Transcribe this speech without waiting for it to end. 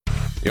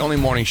The only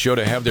morning show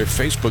to have their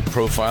Facebook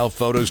profile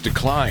photos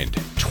declined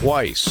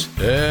twice.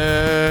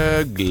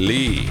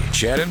 Ugly.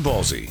 Chad and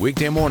Ballsy,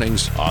 weekday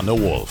mornings on The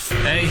Wolf.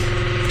 Hey,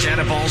 Chad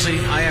and Ballsy,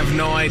 I have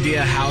no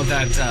idea how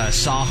that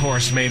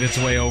sawhorse made its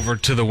way over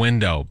to the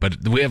window,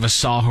 but we have a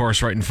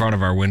sawhorse right in front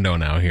of our window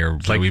now here.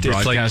 It's like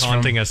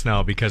taunting us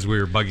now because we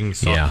were bugging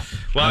saw. Yeah.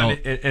 Well, and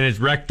it's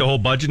wrecked the whole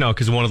budget now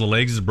because one of the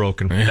legs is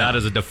broken. Yeah. That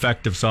is a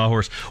defective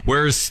sawhorse.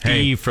 Where's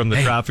Steve from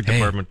the traffic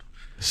department?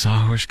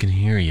 Sawhorse can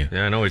hear you.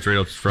 Yeah, I know. He's right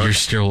up front.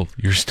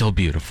 You're still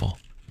beautiful.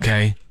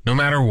 Okay? No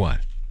matter what.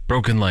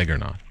 Broken leg or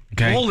not.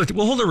 Okay?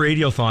 We'll hold a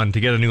radiothon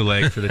to get a new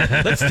leg for the.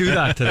 Let's do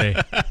that today.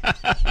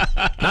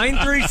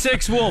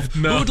 936 Wolf.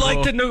 No. Who'd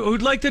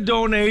like to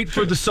donate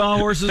for the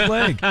sawhorse's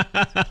leg?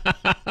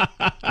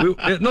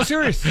 No,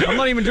 serious. I'm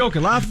not even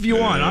joking. Laugh if you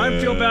want.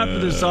 I feel bad for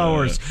the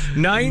sawhorse.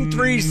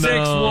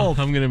 936 Wolf.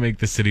 I'm gonna make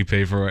the city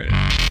pay for it.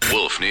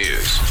 Wolf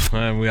News.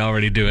 We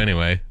already do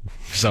anyway.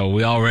 So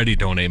we already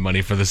donate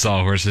money for the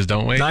sawhorses,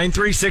 don't we?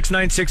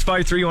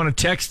 936-9653. You want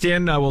to text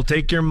in? I will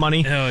take your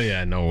money. Oh,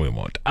 yeah. No, we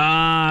won't.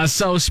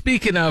 So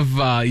speaking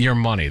of your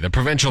money, the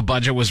provincial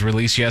budget was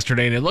released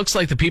yesterday, and it looks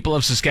like the people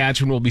of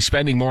Saskatchewan will be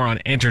spending more on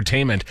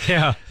entertainment.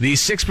 Yeah. The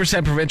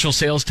 6% provincial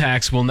sales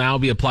tax will now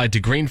be applied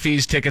to green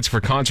fees, tickets for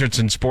concerts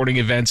and sporting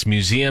events,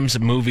 museums,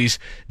 movies,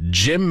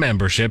 gym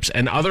memberships,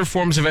 and other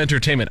forms of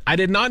entertainment. I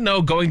did not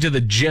know going to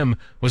the gym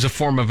was a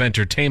form of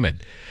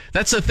entertainment.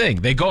 That's the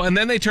thing. They go and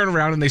then they turn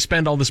around and they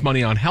spend all this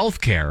money on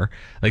health care,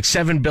 like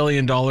 $7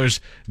 billion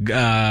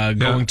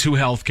going to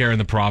health care in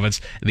the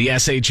province, the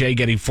SHA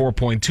getting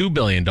 $4.2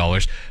 billion.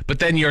 But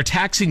then you're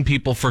taxing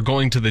people for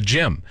going to the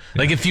gym.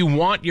 Like, if you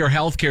want your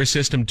health care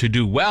system to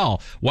do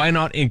well, why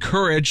not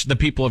encourage the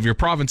people of your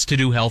province to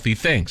do healthy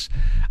things?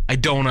 I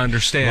don't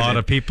understand. A lot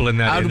of people in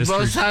that industry.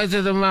 Both sides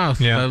of the mouth.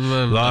 Yeah. A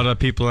lot of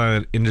people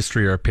in that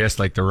industry are pissed.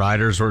 Like the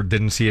riders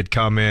didn't see it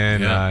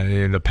coming.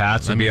 Yeah. The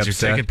Pats would be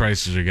upset. Your ticket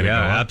prices are going to go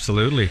up.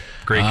 Absolutely.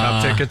 Grey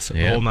Cup tickets,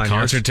 whole 9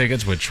 concert years.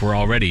 tickets, which were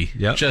already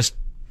just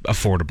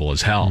affordable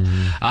as hell.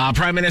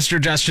 Prime Minister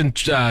Justin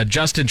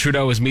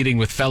Trudeau is meeting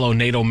with fellow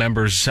NATO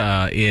members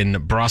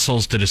in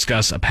Brussels to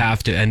discuss a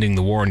path to ending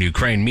the war in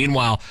Ukraine.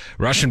 Meanwhile,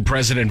 Russian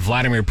President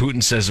Vladimir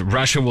Putin says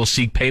Russia will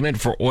seek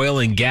payment for oil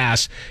and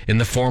gas in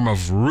the form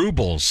of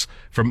rubles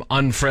from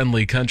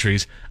unfriendly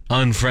countries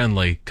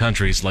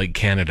like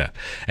Canada.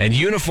 And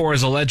Unifor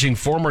is alleging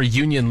former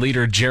union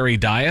leader Jerry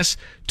Dias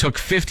took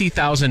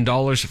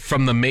 $50,000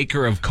 from the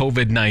maker of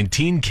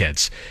COVID-19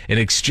 kits in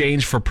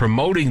exchange for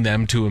promoting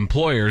them to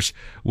employers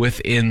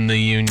within the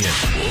union.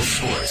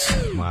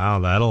 Wow,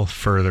 that'll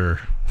further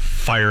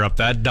fire up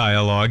that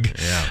dialogue.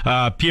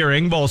 Yeah. Pierre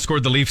Engvall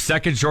scored the Leafs'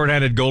 second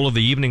shorthanded goal of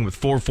the evening with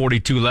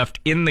 4:42 left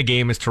in the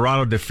game as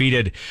Toronto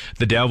defeated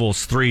the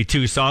Devils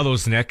 3-2. Saw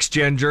those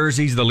next-gen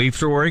jerseys the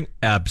Leafs were wearing?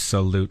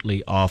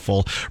 Absolutely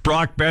awful.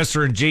 Brock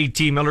Besser and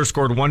JT Miller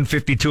scored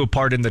 152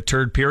 apart in the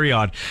third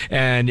period,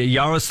 and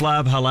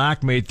Yaroslav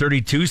Halak made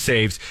 32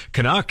 saves.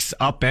 Canucks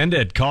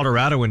upended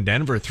Colorado and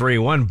Denver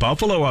 3-1.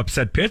 Buffalo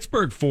upset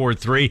Pittsburgh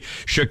 4-3.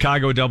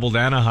 Chicago doubled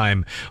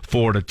Anaheim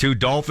 4-2.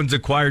 Dolphins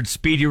acquired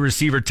speedy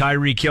receiver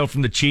Tyreek Hill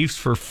from the Chiefs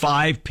for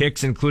 5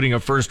 picks, including a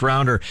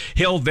first-rounder.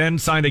 Hill then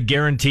signed a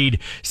guaranteed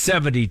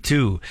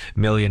 $72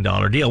 million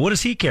deal. What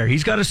does he care?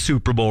 He's got a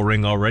Super Bowl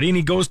ring already, and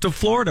he goes to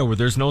Florida where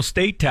there's no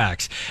state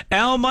tax.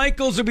 Al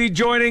Michaels will be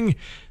joining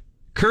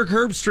Kirk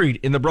Herbstreit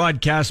in the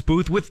broadcast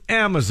booth with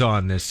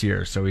Amazon this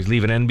year. So he's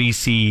leaving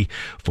NBC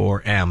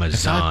for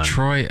Amazon.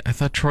 I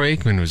thought Troy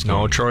Aikman was going.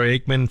 No, Troy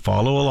Aikman,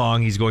 follow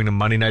along. He's going to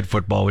Monday Night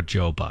Football with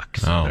Joe Buck.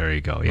 So there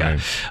you go. Yeah. Right.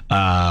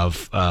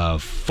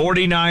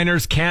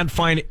 49ers can't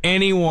find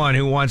anyone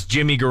who wants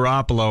Jimmy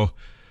Garoppolo.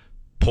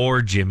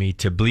 Poor Jimmy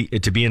to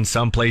be in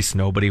some place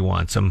nobody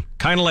wants him.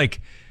 Kind of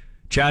like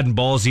Chad and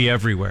Ballsy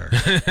everywhere.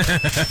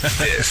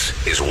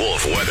 This is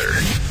Wolf Weather.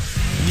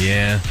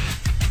 Yeah.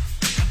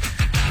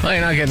 Well,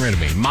 you're not getting rid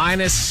of me.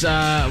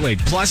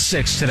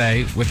 +6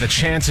 today with a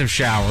chance of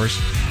showers.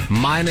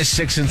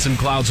 -6 and some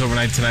clouds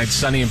overnight tonight.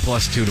 Sunny and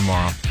 +2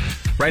 tomorrow.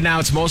 Right now,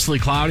 it's mostly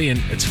cloudy, and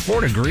it's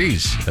 4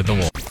 degrees at the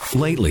Wolf.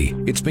 Lately,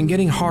 it's been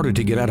getting harder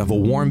to get out of a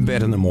warm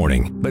bed in the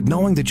morning, but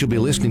knowing that you'll be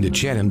listening to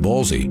Chad and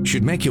Ballsy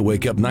should make you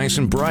wake up nice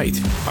and bright.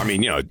 I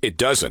mean, it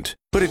doesn't,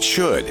 but it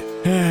should.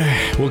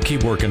 We'll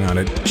keep working on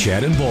it.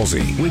 Chad and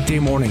Ballsy, weekday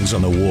mornings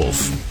on The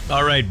Wolf.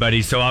 All right,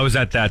 buddy. So I was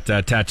at that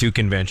tattoo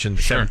convention,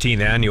 the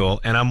 17th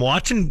annual, and I'm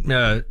watching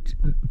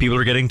people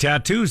are getting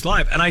tattoos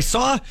live. And I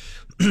saw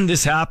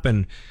this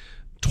happen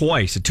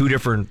twice at 2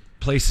 different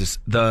places.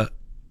 The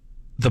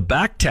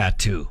back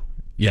tattoo.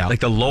 Yeah. Like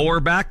the lower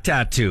back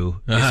tattoo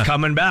is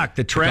coming back.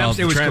 The tramp,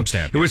 tramp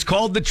stamp. It was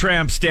called the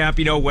tramp stamp.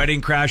 Wedding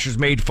Crashers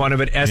made fun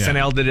of it.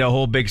 SNL did a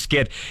whole big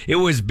skit. It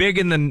was big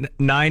in the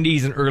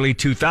 90s and early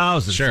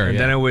 2000s. Sure. And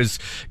then it was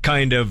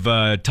kind of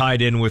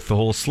tied in with the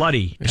whole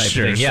slutty type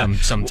thing. Yeah.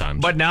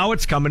 Sometimes. But now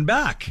it's coming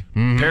back.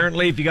 Mm-hmm.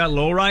 Apparently, if you got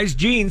low-rise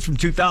jeans from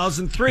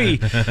 2003,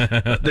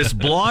 this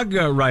blog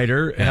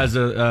writer has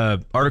a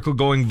article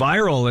going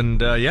viral. And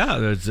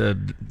there's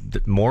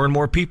more and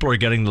more people are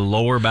getting the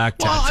lower back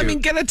tattoo. Well, I mean,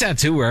 get a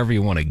tattoo wherever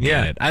you want to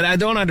get it. I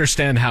don't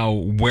understand how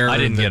where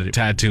the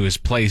tattoo is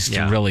placed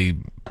really,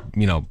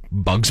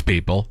 bugs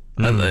people.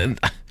 The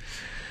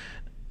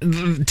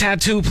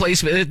tattoo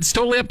placement, it's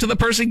totally up to the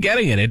person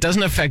getting it. It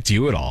doesn't affect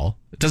you at all.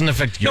 It doesn't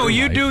affect your life. No,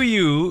 you do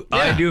you. Yeah.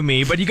 I do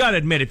me. But you got to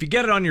admit, if you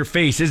get it on your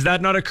face, is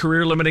that not a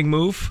career-limiting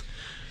move?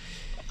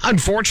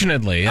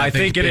 Unfortunately, I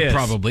think it is.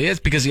 Probably is,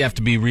 because you have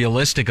to be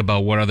realistic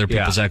about what other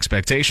people's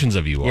expectations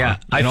of you are. Yeah.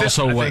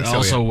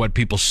 And what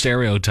people's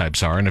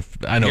stereotypes are. And if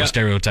I know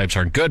stereotypes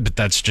aren't good, but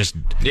that's just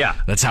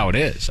that's how it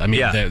is. I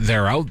mean,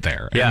 they're out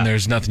there, and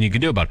there's nothing you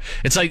can do about it.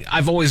 It's like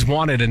I've always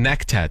wanted a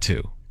neck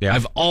tattoo. Yeah.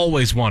 I've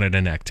always wanted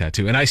a neck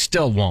tattoo, and I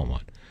still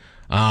want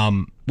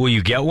one. Will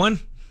you get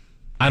one?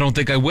 I don't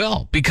think I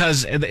will,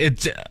 because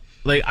it's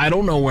like I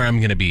don't know where I'm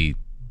going to be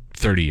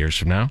 30 years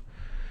from now.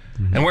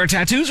 And where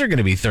tattoos are going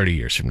to be 30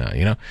 years from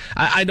now,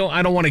 I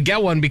don't want to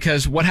get one,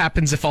 because what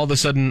happens if all of a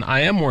sudden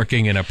I am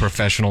working in a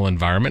professional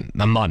environment?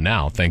 I'm not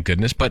now, thank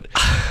goodness. But,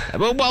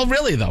 well,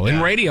 really though,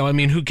 in radio, I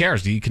mean, who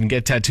cares? You can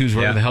get tattoos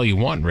wherever the hell you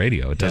want in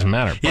radio. It doesn't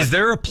matter. Is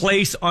there a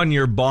place on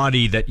your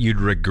body that you'd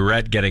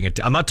regret getting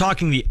it? I'm not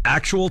talking the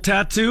actual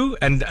tattoo,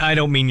 and I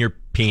don't mean your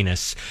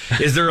penis.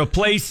 Is there a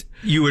place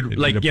you would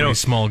like,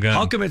 small gun?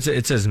 How come it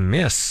says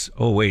Miss?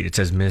 Oh wait, it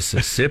says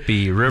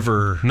Mississippi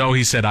River. No,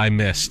 he said I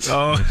missed.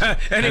 Oh,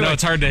 anyway, I know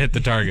it's hard to hit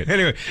the target.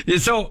 Anyway,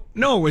 so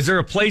no, is there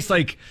a place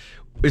like?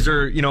 Is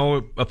there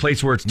a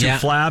place where it's too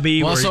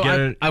flabby? Well,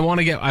 so I've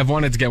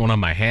wanted to get one on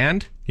my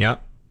hand. Yeah.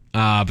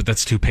 But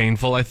that's too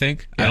painful, I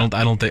think. Yeah.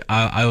 I don't think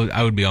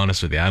I would be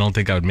honest with you. I don't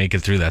think I would make it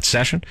through that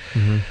session.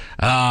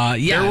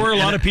 Mm-hmm. There were a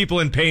lot of people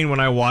in pain when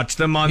I watched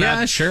them on that.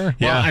 Yeah, sure.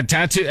 Well, a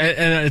tattoo,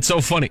 and it's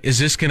so funny. Is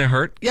this going to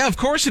hurt? Yeah, of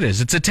course it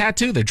is. It's a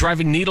tattoo. They're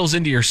driving needles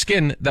into your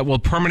skin that will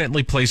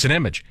permanently place an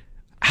image.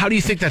 How do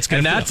you think that's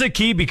going to feel? And that's a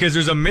key, because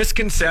there's a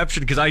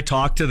misconception, because I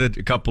talked to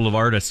a couple of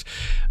artists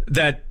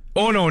that,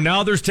 oh no,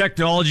 now there's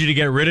technology to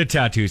get rid of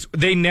tattoos.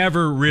 They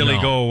never really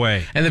go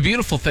away. And the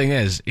beautiful thing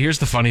is, here's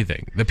the funny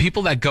thing. The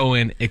people that go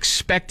in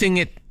expecting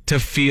it to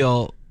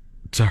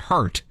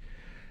hurt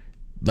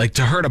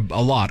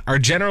a lot, are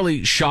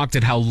generally shocked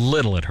at how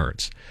little it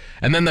hurts.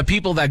 And then the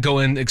people that go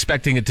in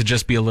expecting it to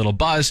just be a little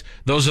buzz,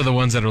 those are the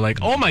ones that are like,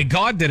 oh my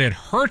God, did it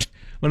hurt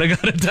when I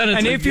got it done?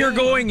 And if you're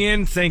going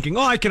in thinking,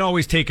 I can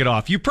always take it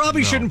off, you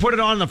probably shouldn't put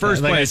it on in the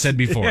first place. Like I said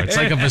before, it's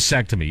like a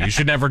vasectomy. You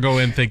should never go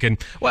in thinking,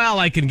 well,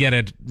 I can get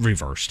it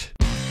reversed.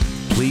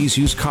 Please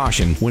use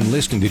caution when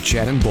listening to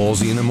Chad and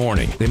Ballsy in the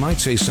morning. They might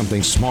say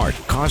something smart,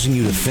 causing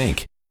you to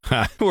think.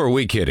 Ha, who are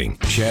we kidding?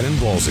 Chad and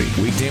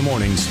Ballsy, weekday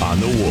mornings on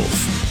The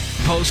Wolf.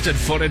 Posted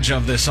footage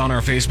of this on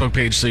our Facebook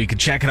page so you can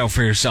check it out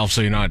for yourself,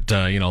 so you're not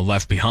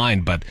left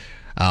behind. But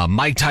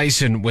Mike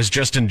Tyson was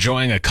just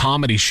enjoying a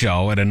comedy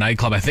show at a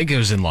nightclub. I think it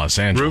was in Los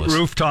Angeles.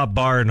 Rooftop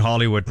bar in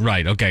Hollywood.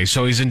 Right, okay.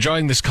 So he's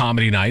enjoying this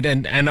comedy night.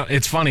 And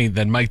it's funny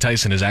that Mike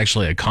Tyson is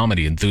actually a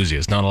comedy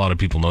enthusiast. Not a lot of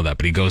people know that,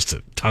 but he goes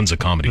to tons of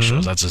comedy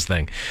shows. That's his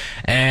thing.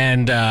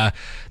 And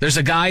there's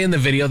a guy in the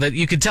video that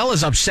you could tell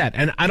is upset.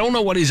 And I don't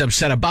know what he's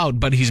upset about,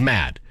 but he's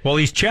mad. Well,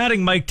 he's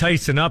chatting Mike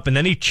Tyson up, and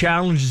then he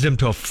challenges him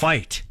to a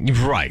fight.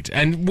 Right.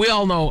 And we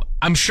all know,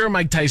 I'm sure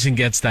Mike Tyson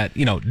gets that,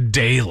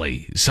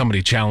 daily,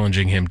 somebody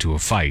challenging him to a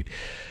fight.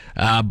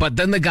 But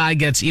then the guy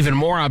gets even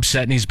more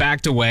upset, and he's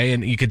backed away,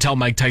 and you could tell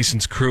Mike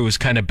Tyson's crew is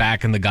kind of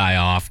backing the guy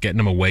off, getting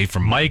him away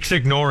from Mike's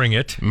ignoring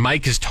it.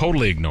 Mike is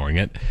totally ignoring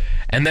it.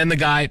 And then the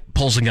guy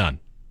pulls a gun.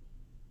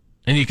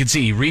 And you can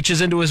see he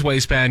reaches into his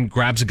waistband,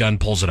 grabs a gun,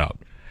 pulls it out.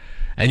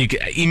 And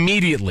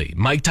immediately,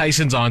 Mike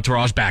Tyson's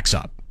entourage backs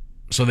up.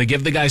 So they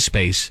give the guy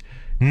space.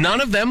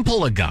 None of them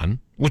pull a gun,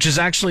 which is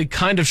actually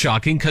kind of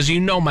shocking, because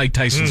Mike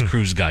Tyson's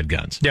crew's got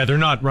guns. Yeah, they're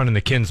not running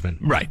the Kinsman.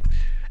 Right.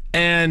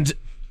 And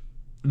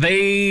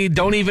they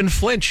don't even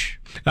flinch.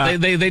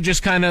 They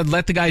just kind of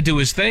let the guy do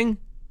his thing.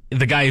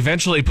 The guy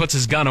eventually puts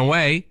his gun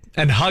away.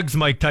 And hugs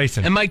Mike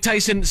Tyson. And Mike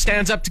Tyson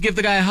stands up to give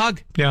the guy a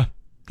hug. Yeah.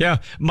 Yeah,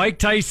 Mike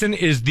Tyson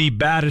is the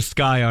baddest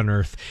guy on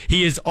earth.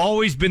 He has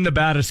always been the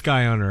baddest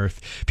guy on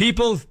earth.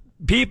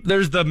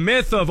 There's the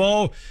myth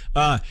of,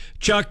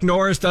 Chuck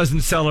Norris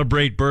doesn't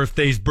celebrate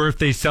birthdays.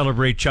 Birthdays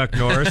celebrate Chuck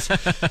Norris.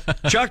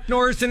 Chuck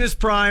Norris in his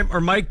prime, or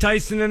Mike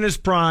Tyson in his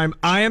prime.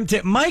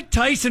 Mike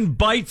Tyson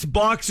bites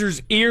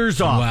boxers' ears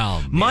off.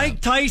 Wow,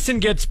 Mike Tyson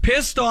gets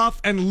pissed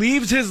off and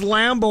leaves his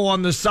Lambo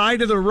on the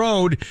side of the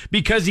road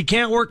because he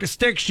can't work a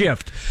stick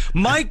shift.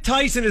 Mike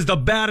Tyson is the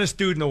baddest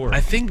dude in the world. I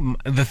think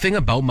the thing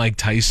about Mike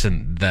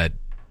Tyson that,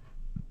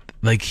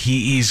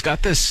 he's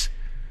got this...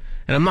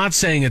 And I'm not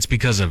saying it's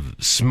because of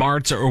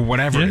smarts or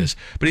whatever it is,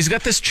 but he's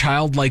got this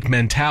childlike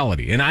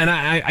mentality. And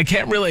I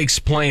can't really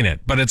explain it,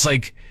 but it's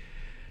like,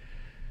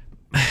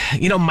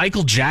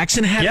 Michael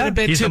Jackson had it a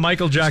bit he's too. The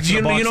Michael Jackson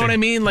of boxing. You know what I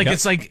mean?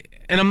 It's like,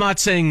 And I'm not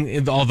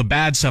saying all the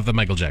bad stuff that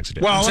Michael Jackson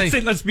did. Well,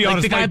 let's be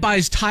honest. The guy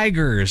buys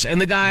tigers, and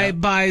the guy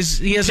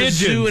he has pigeons. a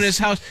zoo in his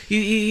house.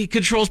 He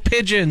controls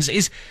pigeons.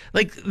 He's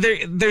like,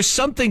 there's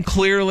something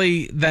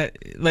clearly that,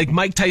 like,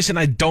 Mike Tyson,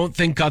 I don't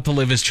think got to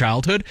live his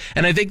childhood.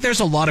 And I think there's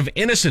a lot of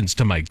innocence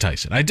to Mike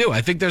Tyson. I do.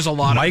 I think there's a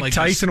lot of Mike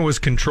Tyson was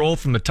controlled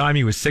from the time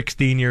he was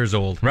 16 years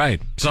old. Right.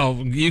 So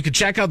you could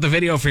check out the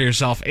video for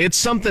yourself. It's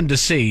something to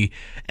see.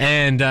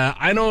 And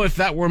I know if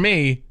that were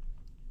me,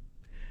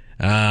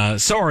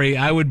 sorry,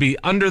 I would be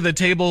under the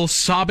table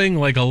sobbing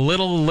like a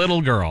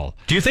little girl.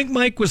 Do you think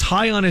Mike was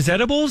high on his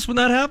edibles when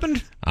that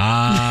happened?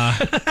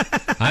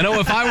 I know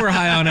if I were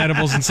high on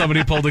edibles and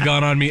somebody pulled a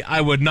gun on me,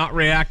 I would not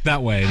react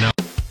that way. No.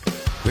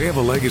 They have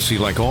a legacy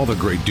like all the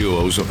great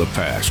duos of the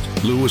past.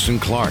 Lewis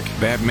and Clark,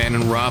 Batman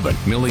and Robin,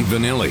 Milli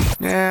Vanilli.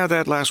 Yeah,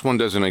 that last one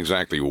doesn't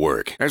exactly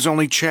work, as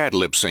only Chad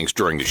lip syncs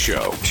during the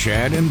show.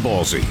 Chad and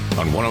Ballsy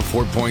on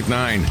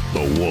 104.9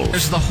 The Wolf.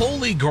 There's the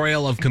holy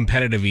grail of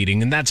competitive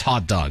eating, and that's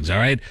hot dogs, all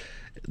right?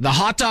 The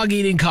hot dog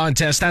eating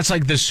contest, that's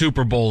like the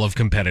Super Bowl of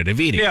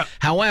competitive eating. Yeah.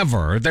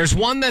 However, there's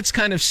one that's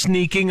kind of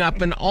sneaking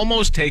up and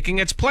almost taking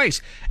its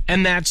place,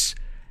 and that's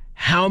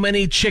how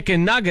many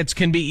chicken nuggets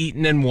can be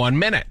eaten in 1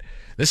 minute.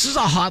 This is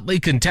a hotly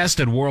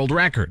contested world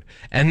record.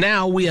 And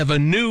now we have a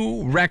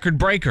new record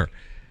breaker.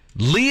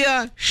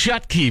 Leah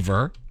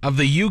Shutkever of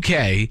the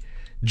UK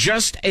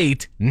just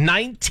ate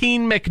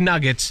 19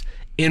 McNuggets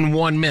in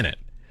 1 minute.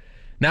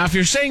 Now, if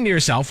you're saying to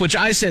yourself, which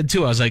I said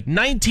too, I was like,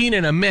 19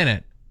 in a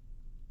minute,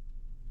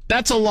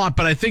 that's a lot,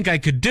 but I think I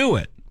could do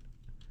it.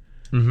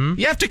 Mm-hmm.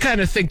 You have to kind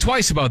of think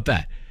twice about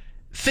that.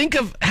 Think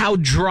of how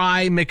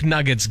dry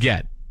McNuggets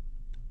get.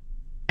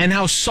 And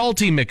how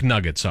salty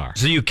McNuggets are.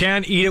 So you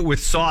can't eat it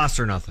with sauce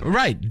or nothing.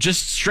 Right,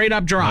 just straight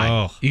up dry.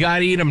 Oh. You got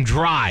to eat them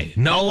dry.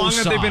 No sauce. How long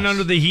have they been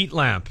under the heat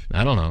lamp?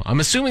 I don't know. I'm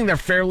assuming they're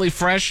fairly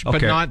fresh,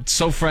 but not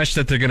so fresh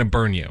that they're going to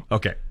burn you.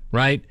 Okay.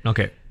 Right?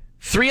 Okay.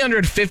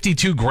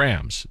 352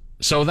 grams.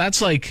 So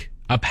that's like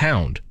a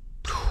pound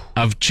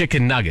of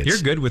chicken nuggets. You're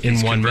good with in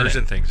these 1 conversion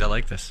minute. things. I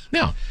like this.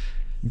 No,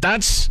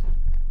 that's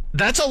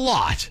a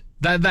lot.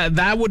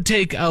 That would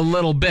take a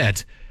little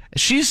bit.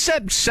 She's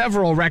set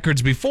several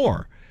records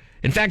before.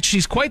 In fact,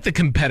 she's quite the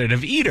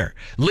competitive eater.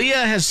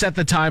 Leah has set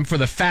the time for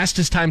the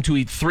fastest time to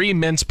eat 3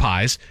 mince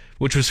pies,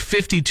 which was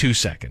 52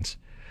 seconds.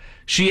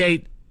 She has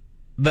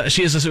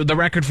the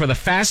record for the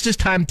fastest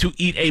time to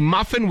eat a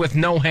muffin with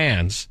no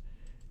hands,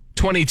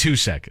 22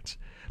 seconds.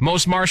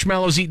 Most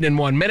marshmallows eaten in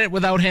 1 minute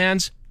without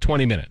hands,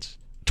 20 minutes.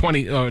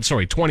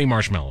 20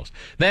 marshmallows.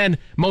 Then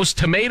most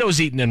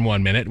tomatoes eaten in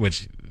 1 minute,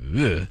 which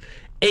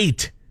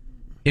 8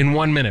 in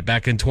 1 minute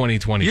back in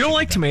 2020. You don't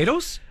like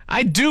tomatoes?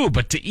 I do,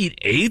 but to eat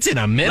 8 in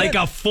a minute? Like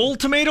a full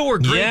tomato or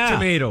grape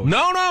tomatoes?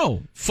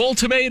 No. Full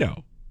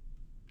tomato.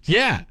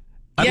 Yeah.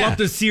 I'd love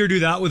to see her do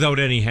that without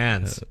any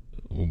hands.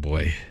 Oh,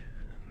 boy.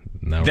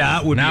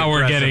 Now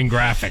we're getting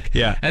graphic.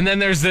 Yeah. And then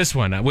there's this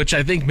one, which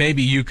I think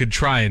maybe you could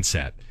try and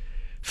set.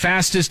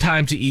 Fastest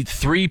time to eat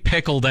 3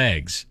 pickled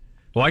eggs.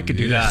 Well, I could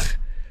do that.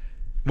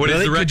 What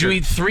is the record? Could you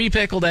eat 3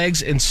 pickled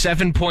eggs in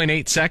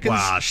 7.8 seconds?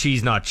 Wow,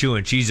 she's not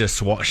chewing. She's a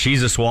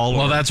swallower.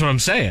 Well, that's what I'm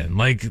saying.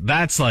 Like,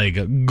 that's like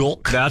a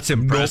gulp. That's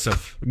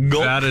impressive.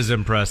 Gulp. That is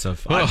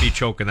impressive. I'd be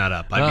choking that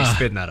up. I'd be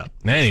spitting that up.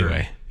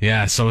 Anyway,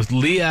 yeah, so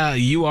Leah,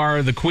 you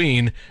are the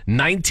queen.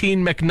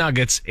 19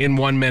 McNuggets in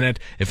 1 minute.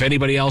 If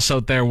anybody else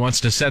out there wants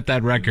to set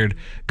that record,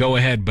 go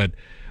ahead, but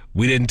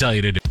we didn't tell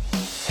you to do.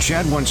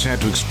 Chad once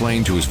had to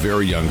explain to his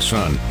very young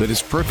son that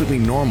it's perfectly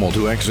normal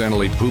to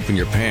accidentally poop in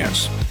your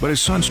pants, but his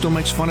son still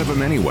makes fun of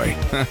him anyway.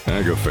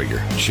 Go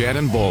figure. Chad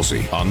and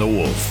Ballsy on The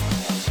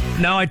Wolf.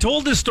 Now, I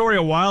told this story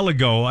a while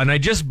ago, and I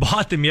just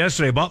bought them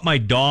yesterday. I bought my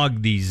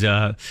dog these.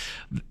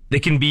 They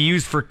can be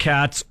used for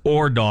cats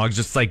or dogs.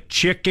 It's like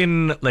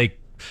chicken, like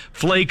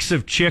flakes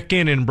of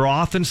chicken and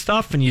broth and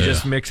stuff, and you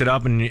just mix it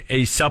up and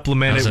you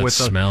supplement How's it that with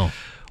smell?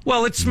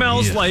 Well, it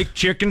smells like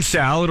chicken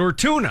salad or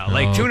tuna,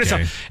 tuna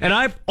salad. And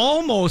I've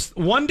almost,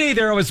 one day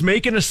there I was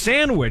making a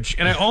sandwich,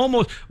 and I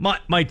almost,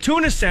 my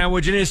tuna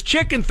sandwich and his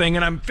chicken thing,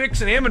 and I'm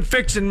fixing him and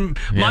fixing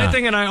my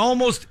thing, and I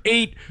almost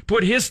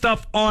put his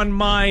stuff on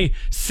my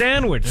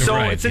sandwich. So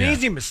it's an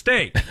easy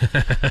mistake.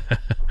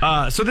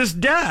 So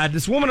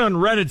this woman on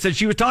Reddit said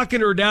she was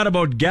talking to her dad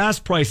about gas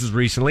prices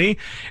recently,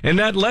 and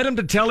that led him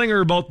to telling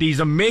her about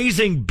these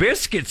amazing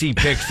biscuits he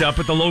picks up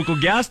at the local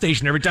gas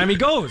station every time he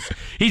goes.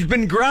 He's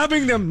been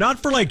grabbing them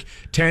not for like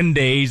 10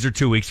 days or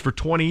 2 weeks, for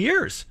 20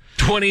 years.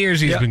 20 years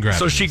he's been grabbing.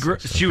 So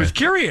she was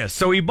curious.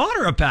 So he bought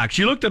her a pack.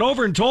 She looked it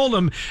over and told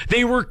him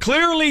they were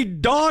clearly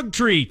dog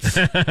treats.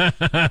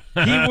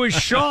 He was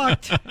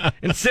shocked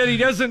and said he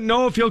doesn't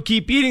know if he'll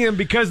keep eating them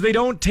because they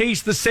don't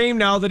taste the same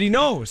now that he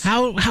knows.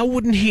 How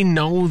wouldn't he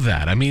know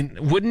that? I mean,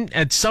 wouldn't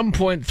at some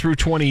point through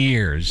 20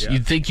 years,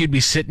 you'd think you'd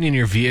be sitting in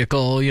your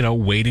vehicle,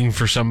 waiting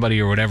for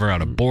somebody or whatever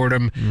out of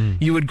boredom.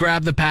 You would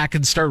grab the pack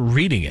and start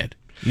reading it.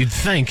 You'd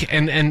think.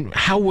 And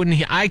how wouldn't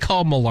he? I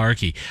call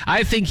malarkey.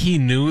 I think he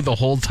knew the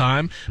whole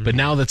time, but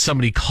now that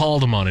somebody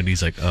called him on it,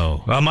 he's like,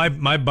 oh. Well,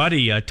 my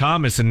buddy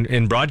Thomas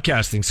in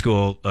broadcasting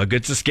school, a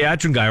good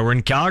Saskatchewan guy, we're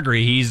in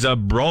Calgary. He's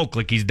broke,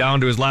 like he's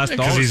down to his last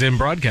dollar. Because he's in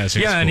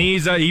broadcasting school. And he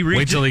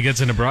wait till he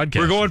gets into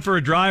broadcasting. We're going for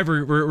a drive.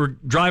 We're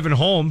driving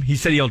home. He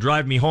said he'll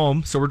drive me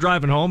home. So we're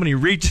driving home, and he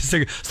reaches,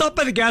 stop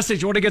by the gas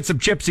station. I want to get some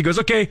chips. He goes,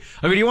 okay.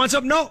 I mean, you want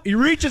something? No. He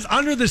reaches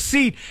under the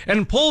seat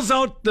and pulls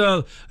out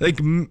the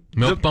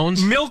milk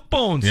bones. Milk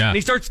bones. Yeah. And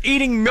he starts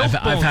eating milk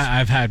bones.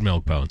 I've had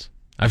milk bones.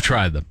 I've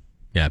tried them.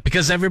 Yeah,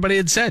 because everybody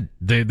had said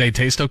they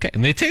taste okay,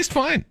 and they taste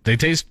fine. They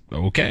taste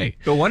okay.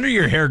 No wonder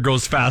your hair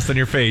grows fast on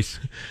your face.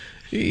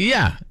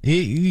 Yeah,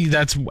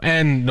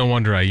 and no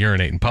wonder I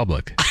urinate in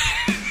public.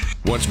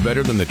 What's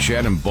better than the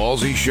Chad and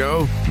Ballsy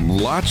show?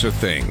 Lots of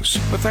things.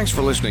 But thanks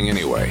for listening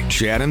anyway.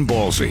 Chad and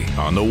Ballsy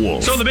on the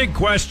Wolf. So the big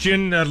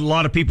question that a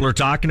lot of people are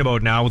talking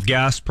about now, with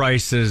gas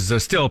prices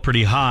still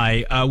pretty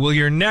high, will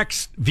your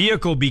next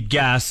vehicle be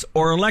gas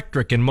or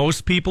electric? And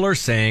most people are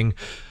saying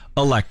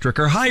electric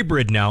or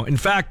hybrid now. In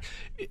fact,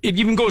 it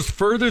even goes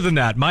further than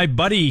that. My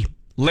buddy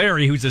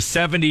Larry, who's a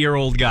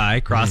 70-year-old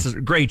guy, crosses,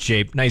 great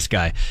shape, nice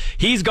guy.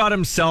 He's got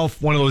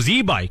himself one of those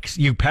e-bikes.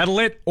 You pedal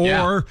it,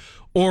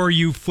 or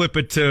you flip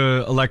it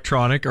to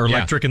electronic or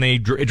electric, and it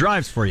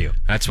drives for you.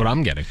 That's what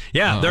I'm getting.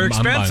 Yeah, they're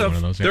expensive. I'm buying one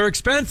of those, They're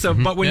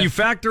expensive, but when you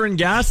factor in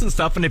gas and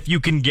stuff, and if you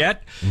can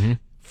get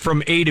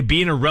from A to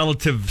B in a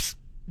relative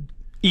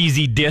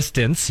easy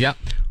distance,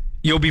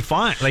 you'll be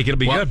fine. Like, it'll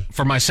be good.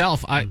 For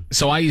myself, I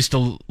used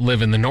to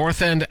live in the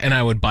North End, and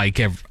I would bike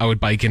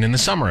in the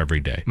summer every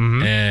day.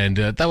 And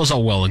that was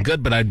all well and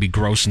good, but I'd be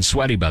gross and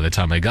sweaty by the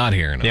time I got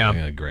here. And I'm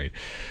like, great.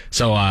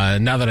 So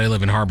now that I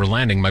live in Harbor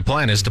Landing, my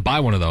plan is to buy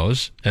one of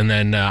those, and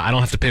then I don't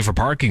have to pay for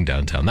parking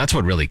downtown. That's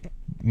what really,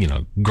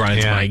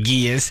 grinds my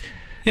gears.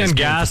 And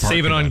gas,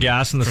 saving on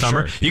gas in the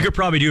summer. Sure. You could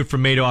probably do it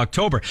from May to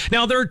October.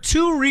 Now, there are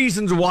two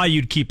reasons why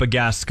you'd keep a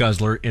gas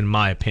guzzler, in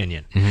my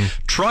opinion.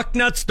 Truck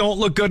nuts don't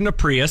look good in a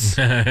Prius.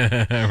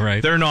 Right.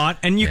 They're not.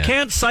 And you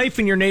can't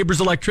siphon your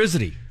neighbor's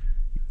electricity.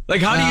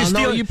 Like, how do you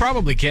steal? No, you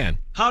probably can.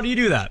 How do you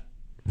do that?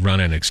 Run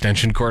an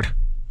extension cord.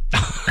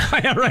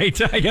 Yeah,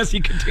 right. I guess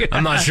you could do that.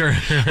 I'm not sure.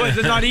 But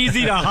it's not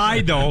easy to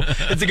hide, though.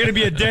 It's going to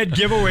be a dead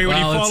giveaway when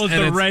he follows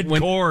the red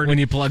cord. When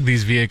you plug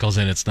these vehicles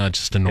in, it's not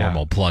just a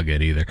normal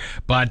plug-in either.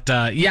 But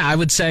I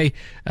would say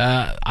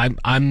I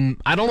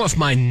don't know if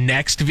my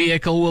next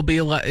vehicle will be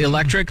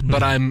electric,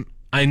 but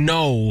I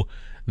know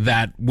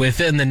that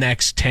within the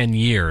next 10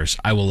 years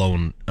I will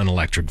own an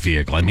electric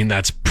vehicle. I mean,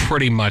 that's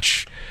pretty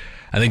much,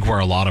 I think, where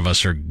a lot of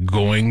us are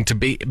going to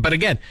be. But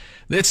again,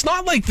 it's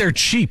not like they're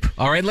cheap,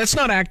 all right? Let's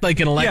not act like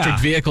an electric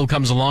vehicle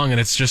comes along and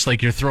it's just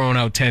like you're throwing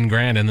out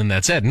 $10,000 and then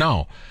that's it.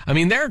 No. I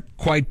mean, they're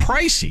quite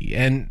pricey,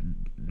 and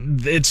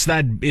it's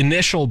that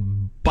initial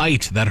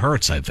bite that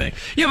hurts, I think.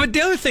 Yeah, but the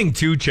other thing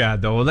too,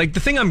 Chad, though, like the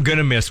thing I'm going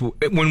to miss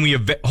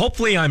when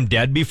hopefully I'm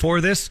dead before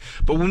this,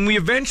 but when we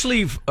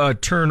eventually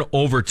turn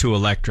over to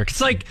electric, it's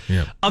like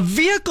a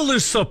vehicle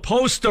is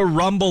supposed to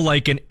rumble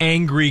like an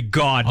angry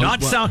god,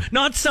 not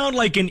sound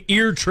like an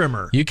ear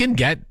trimmer. You can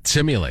get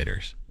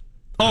simulators.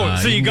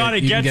 So you got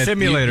to get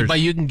simulators. But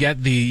you can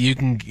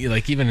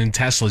like, even in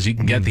Teslas, you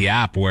can get the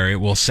app where it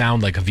will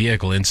sound like a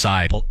vehicle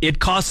inside. It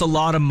costs a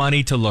lot of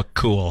money to look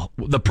cool.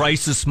 The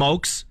price of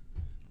smokes.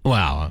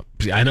 Wow,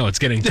 I know it's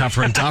getting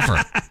tougher and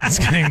tougher. It's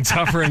getting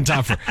tougher and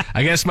tougher.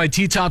 I guess my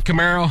T-top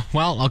Camaro,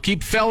 well, I'll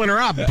keep filling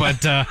her up,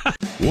 but...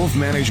 Wolf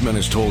Management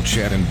has told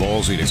Chad and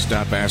Ballsy to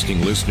stop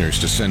asking listeners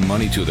to send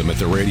money to them at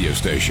the radio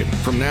station.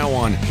 From now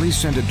on, please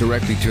send it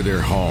directly to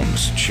their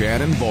homes.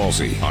 Chad and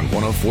Ballsy on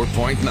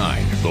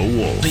 104.9 The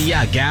Wolf.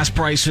 Yeah, gas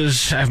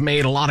prices have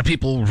made a lot of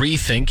people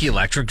rethink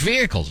electric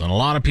vehicles, and a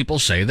lot of people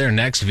say their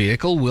next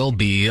vehicle will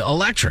be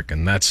electric,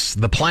 and that's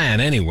the plan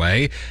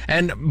anyway.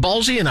 And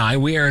Ballsy and I,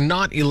 we are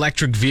not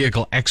electric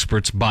vehicle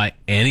experts by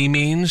any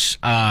means.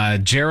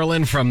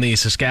 Geraldine from the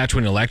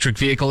Saskatchewan Electric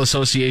Vehicle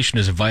Association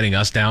is inviting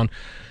us down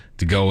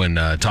to go and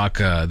talk.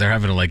 They're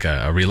having like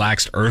a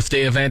relaxed Earth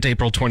Day event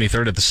April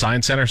 23rd at the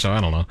Science Center. So I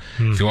don't know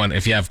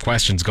if you have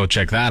questions, go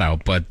check that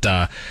out. But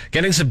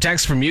getting some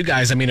text from you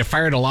guys, I mean, it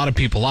fired a lot of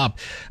people up.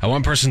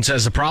 One person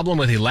says the problem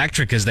with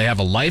electric is they have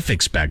a life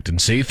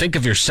expectancy. Think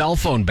of your cell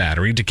phone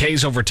battery,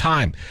 decays over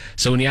time.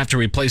 So when you have to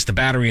replace the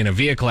battery in a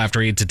vehicle after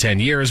 8 to 10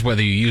 years,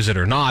 whether you use it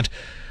or not,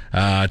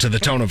 to the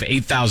tone of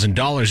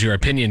 $8,000, your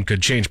opinion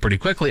could change pretty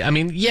quickly. I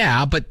mean,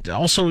 yeah, but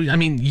also, I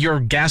mean, your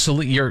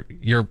gasoline,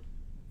 your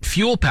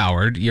fuel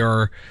powered,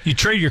 you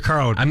trade your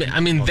car out. I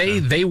mean,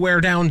 they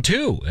wear down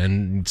too,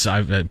 and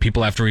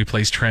people have to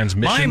replace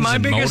transmissions. My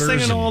and biggest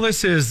motors thing in all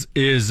this is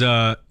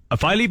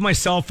if I leave my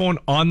cell phone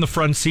on the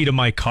front seat of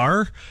my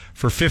car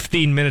for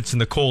 15 minutes in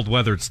the cold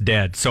weather, it's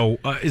dead. So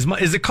is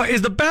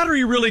the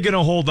battery really going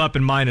to hold up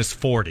in minus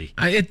 40?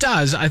 It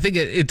does. I think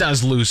it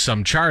does lose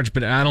some charge,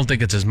 but I don't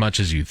think it's as much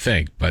as you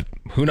think. But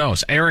Who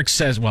knows? Eric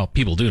says, well,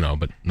 people do know,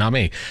 but not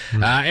me.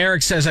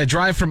 Eric says, I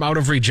drive from out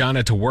of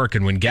Regina to work,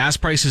 and when gas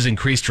prices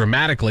increased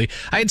dramatically,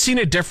 I had seen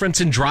a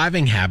difference in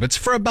driving habits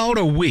for about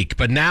a week,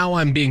 but now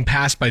I'm being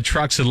passed by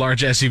trucks and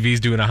large SUVs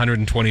doing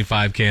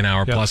 125k an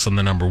hour plus on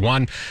the number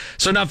one,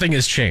 so nothing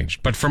has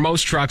changed. But for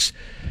most trucks,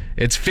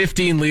 it's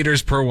 15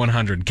 liters per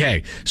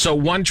 100k. So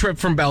one trip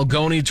from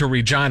Balgony to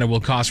Regina will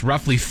cost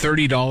roughly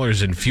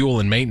 $30 in fuel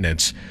and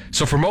maintenance.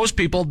 So for most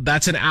people,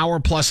 that's an hour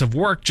plus of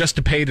work just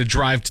to pay to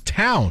drive to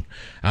town.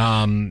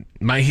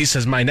 He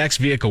says, my next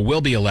vehicle will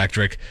be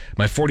electric.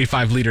 My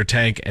 45-liter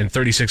tank and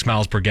 36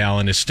 miles per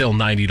gallon is still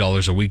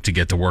 $90 a week to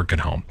get to work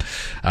and home.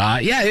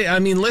 I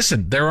mean,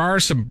 listen, there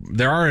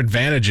are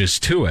advantages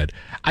to it.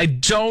 I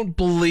don't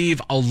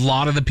believe a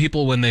lot of the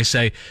people when they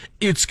say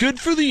it's good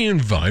for the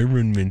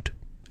environment.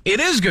 It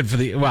is good for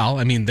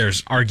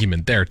there's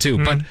argument there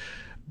too,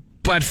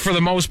 but for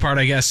the most part,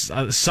 I guess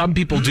some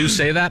people do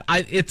say that.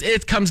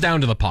 It comes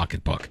down to the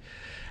pocketbook.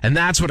 And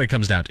that's what it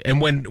comes down to.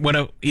 And when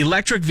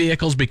electric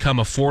vehicles become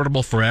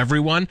affordable for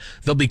everyone,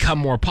 they'll become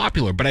more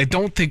popular. But I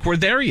don't think we're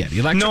there yet.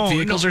 Electric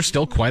vehicles are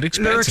still quite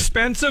expensive. They're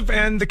expensive,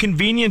 and the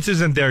convenience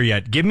isn't there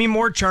yet. Give me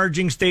more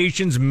charging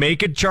stations.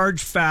 Make it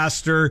charge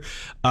faster.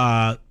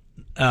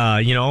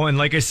 And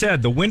like I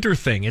said, the winter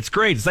thing, it's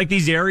great. It's like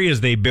these areas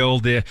they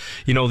build,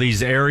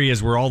 these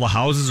areas where all the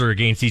houses are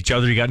against each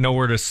other. You got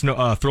nowhere to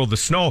throw the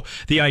snow.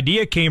 The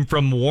idea came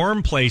from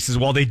warm places.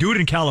 Well, they do it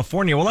in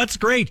California. Well, that's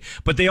great,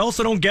 but they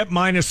also don't get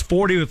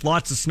 -40 with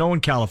lots of snow in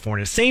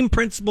California. Same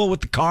principle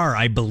with the car,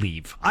 I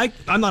believe. I'm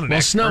not an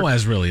expert. Snow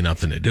has really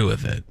nothing to do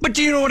with it. But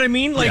do you know what I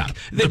mean?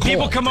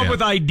 People come up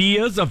with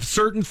ideas of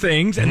certain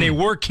things, and they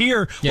work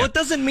here. Yeah. Well, it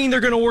doesn't mean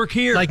they're going to work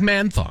here. Like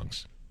man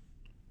thongs.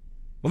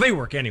 Well, they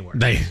work anywhere.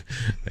 They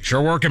sure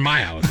work in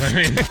my house. I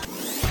mean,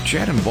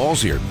 Chad and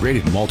Ballsy are great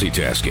at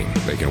multitasking.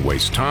 They can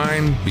waste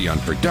time, be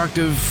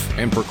unproductive,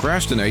 and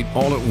procrastinate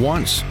all at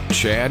once.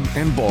 Chad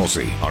and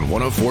Ballsy on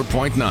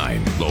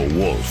 104.9 The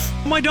Wolf.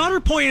 My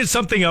daughter pointed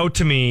something out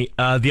to me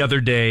the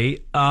other day,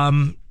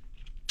 and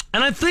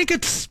I think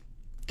it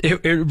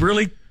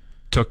really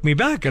took me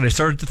back, and I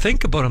started to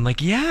think about it. I'm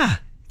like, yeah,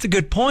 it's a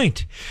good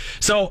point.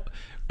 So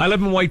I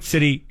live in White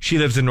City. She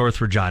lives in North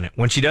Regina.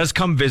 When she does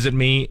come visit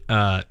me,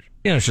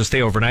 she'll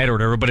stay overnight or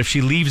whatever. But if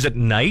she leaves at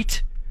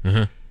night,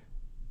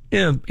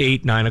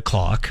 8, 9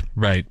 o'clock,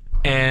 right,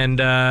 and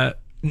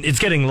it's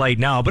getting light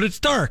now, but it's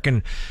dark.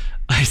 And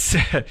I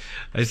said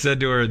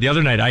to her the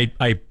other night,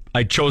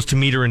 I chose to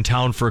meet her in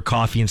town for a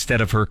coffee instead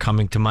of her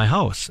coming to my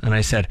house. And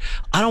I said,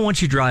 I don't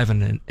want you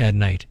driving at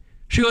night.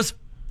 She goes,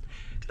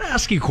 can I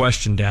ask you a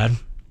question, Dad?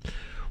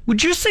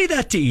 Would you say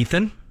that to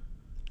Ethan?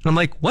 And I'm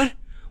like, what?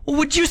 Well,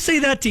 would you say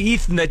that to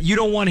Ethan, that you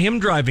don't want him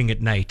driving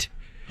at night?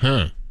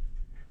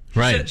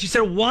 Right. She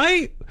said,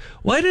 why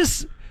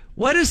does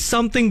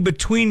something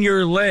between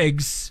your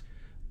legs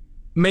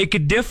make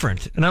it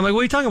different? And I'm like,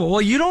 what are you talking about?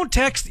 Well, you don't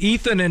text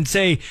Ethan and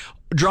say,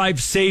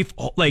 drive safe,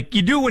 like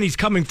you do when he's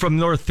coming from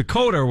North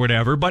Dakota or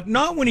whatever, but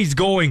not when he's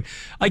going.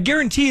 I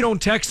guarantee you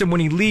don't text him when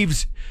he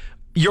leaves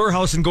your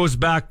house and goes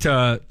back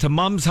to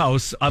mom's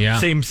house,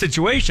 same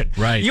situation.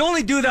 Right. You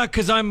only do that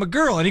because I'm a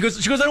girl. And she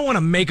goes, I don't want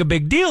to make a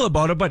big deal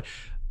about it, but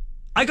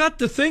I got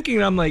to thinking,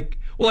 and I'm like,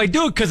 well, I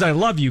do it because I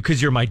love you,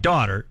 because you're my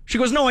daughter. She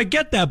goes, no, I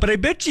get that, but I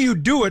bet you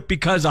do it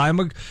because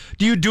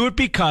do you do it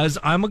because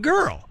I'm a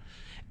girl?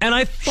 And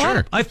I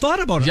thought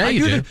about it.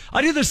 Yeah,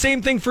 I do the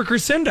same thing for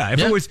Crescinda. If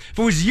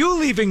it was you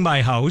leaving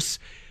my house,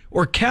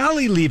 or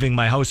Callie leaving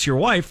my house, your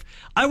wife,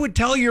 I would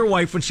tell your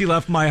wife when she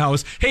left my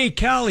house, hey,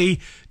 Callie,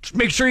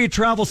 make sure you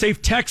travel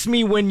safe. Text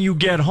me when you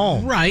get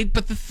home. Right,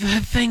 but the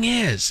thing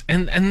is,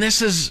 and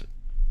this is,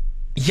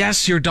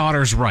 yes, your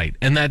daughter's right,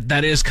 and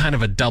that is kind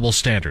of a double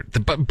standard.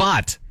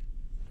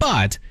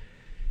 But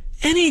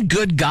any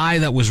good guy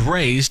that was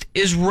raised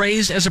is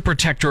raised as a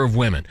protector of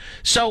women.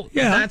 So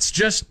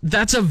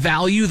that's a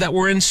value that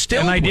we're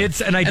instilled. And I did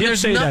say that to her.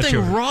 There's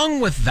nothing wrong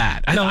with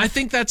that. No. I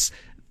think this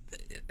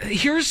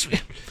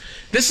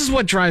is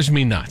what drives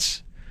me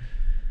nuts.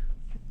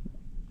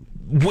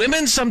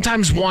 Women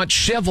sometimes want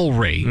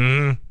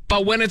chivalry,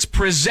 but when it's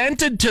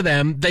presented to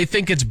them, they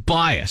think it's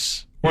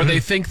bias, or they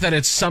think that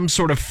it's some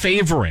sort of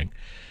favoring.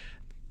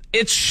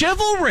 It's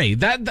chivalry.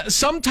 That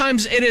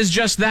sometimes it is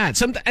just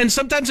that. And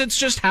sometimes it's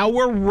just how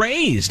we're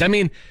raised. I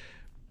mean,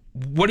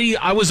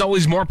 I was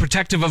always more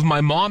protective of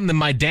my mom than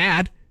my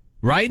dad,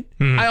 right?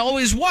 I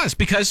always was,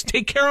 because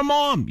take care of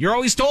mom. You're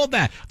always told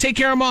that. Take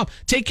care of mom.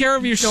 Take care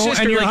of your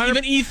sister. Like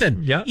even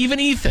Ethan. Yeah.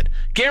 Even Ethan.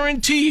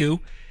 Guarantee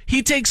you,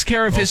 he takes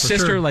care of his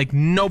sister like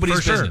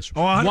nobody's business.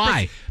 Oh,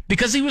 why?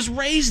 Because he was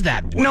raised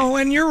that way. No,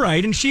 and you're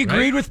right. And she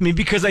agreed with me,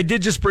 because I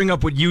did just bring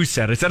up what you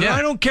said. I said,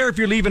 I don't care if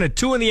you're leaving at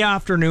 2 in the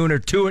afternoon or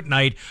 2 at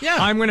night.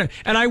 Yeah.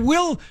 And I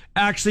will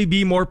actually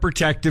be more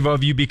protective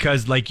of you,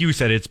 because like you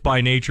said, it's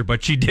by nature.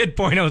 But she did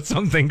point out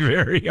something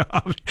very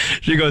obvious.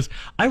 She goes,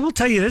 I will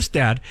tell you this,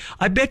 Dad.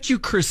 I bet you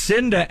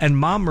Crescinda and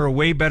Mom are a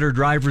way better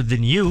driver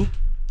than you.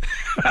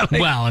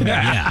 Well, I mean,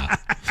 yeah.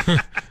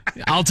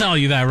 I'll tell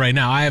you that right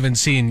now. I haven't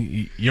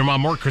seen your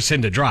mom or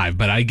Crescinda drive,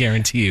 but I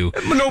guarantee you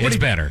it's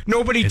better.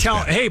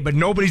 But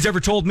nobody's ever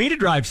told me to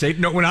drive safe.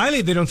 No, when I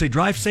leave, they don't say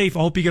drive safe. I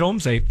hope you get home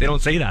safe. They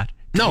don't say that.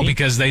 No,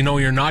 because they know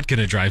you're not going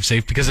to drive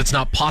safe because it's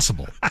not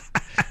possible.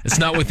 It's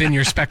not within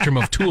your spectrum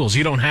of tools.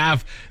 You don't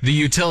have the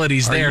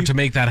utilities to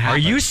make that happen. Are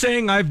you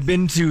saying I've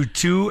been to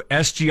 2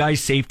 SGI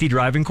safety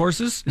driving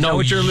courses?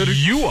 No,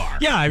 you are.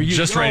 Yeah,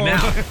 right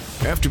now.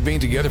 After being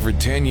together for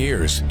 10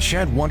 years,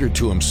 Chad wondered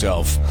to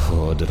himself,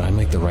 oh, did I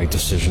make the right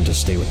decision to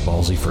stay with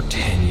Ballsy for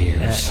 10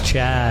 years?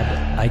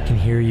 Chad, I can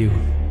hear you.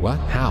 What?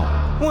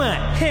 How? What?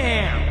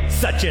 Ham!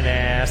 Such an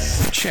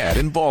ass. Chad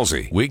and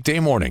Ballsy,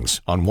 weekday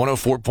mornings on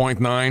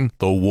 104.9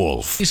 The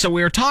Wolf. So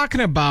we were talking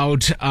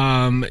about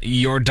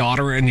your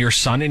daughter and your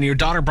son, and your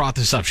daughter brought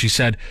this up. She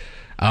said,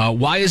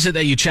 why is it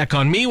that you check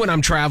on me when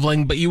I'm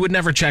traveling, but you would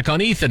never check on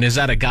Ethan? Is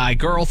that a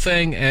guy-girl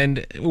thing?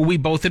 And we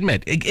both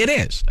admit, it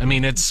is. I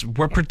mean,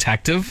 we're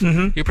protective.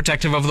 Mm-hmm. You're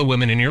protective of the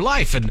women in your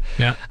life. And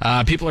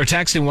people are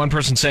texting, one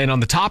person saying, on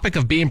the topic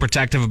of being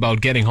protective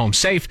about getting home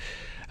safe,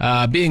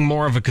 being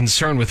more of a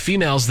concern with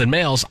females than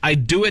males, I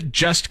do it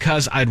just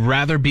because I'd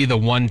rather be the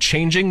one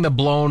changing the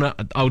blown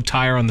out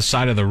tire on the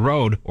side of the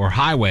road or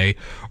highway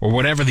or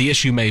whatever the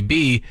issue may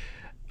be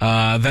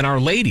than our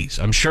ladies.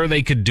 I'm sure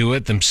they could do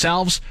it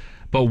themselves,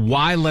 but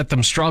why let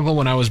them struggle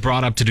when I was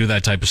brought up to do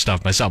that type of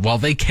stuff myself? Well,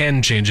 they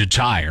can change a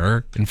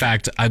tire. In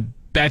fact, I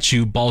bet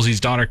you Ballsy's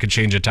daughter could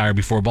change a tire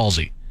before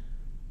Ballsy.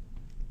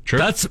 True?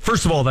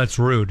 First of all, that's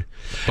rude.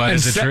 But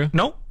is it true?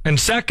 No. And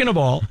second of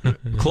all,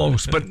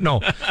 close, but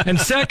no. And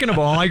second of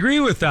all, I agree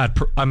with that.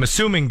 I'm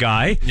assuming,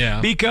 Guy. Yeah.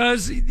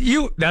 Because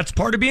that's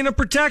part of being a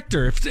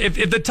protector. If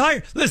the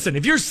tire, listen,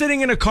 if you're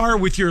sitting in a car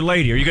with your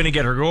lady, are you going to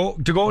get her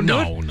to go and do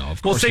it? No,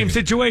 of course. Well, same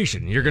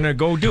situation. You're going to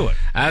go do it.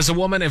 As a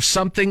woman, if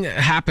something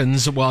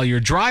happens while you're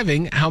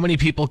driving, how many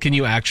people can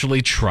you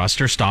actually trust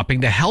are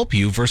stopping to help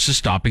you versus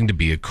stopping to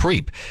be a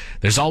creep?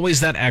 There's always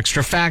that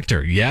extra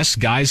factor. Yes,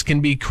 guys can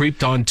be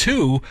creeped on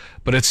too,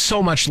 but it's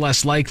so much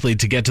less likely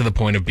to get to the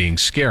point of being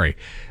scary.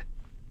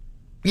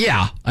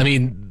 Yeah, I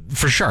mean,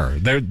 for sure.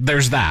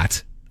 There's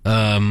that.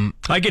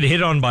 I get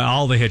hit on by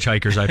all the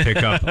hitchhikers I pick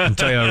up, I'll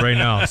tell you right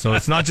now. So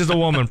it's not just a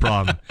woman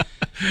problem.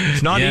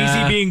 It's not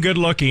easy being good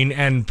looking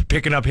and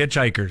picking up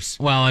hitchhikers.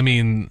 Well, I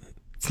mean,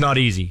 it's not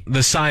easy.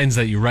 The signs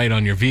that you write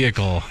on your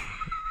vehicle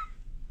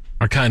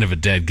are kind of a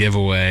dead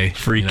giveaway.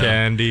 Free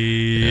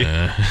candy.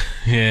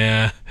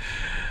 Yeah.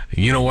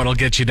 You know what'll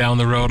get you down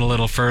the road a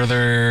little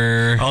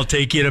further? I'll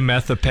take you to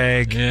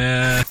Methapeg.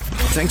 Yeah.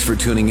 Thanks for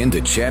tuning in to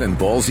Chad and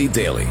Ballsy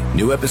Daily.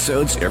 New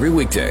episodes every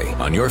weekday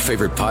on your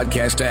favorite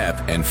podcast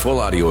app and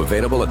full audio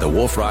available at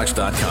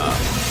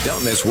thewolfrocks.com.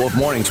 Don't miss Wolf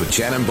Mornings with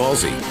Chad and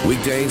Ballsy.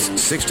 Weekdays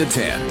 6 to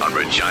 10 on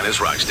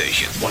Regina's Rock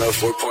Station.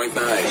 104.9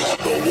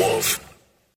 The Wolf.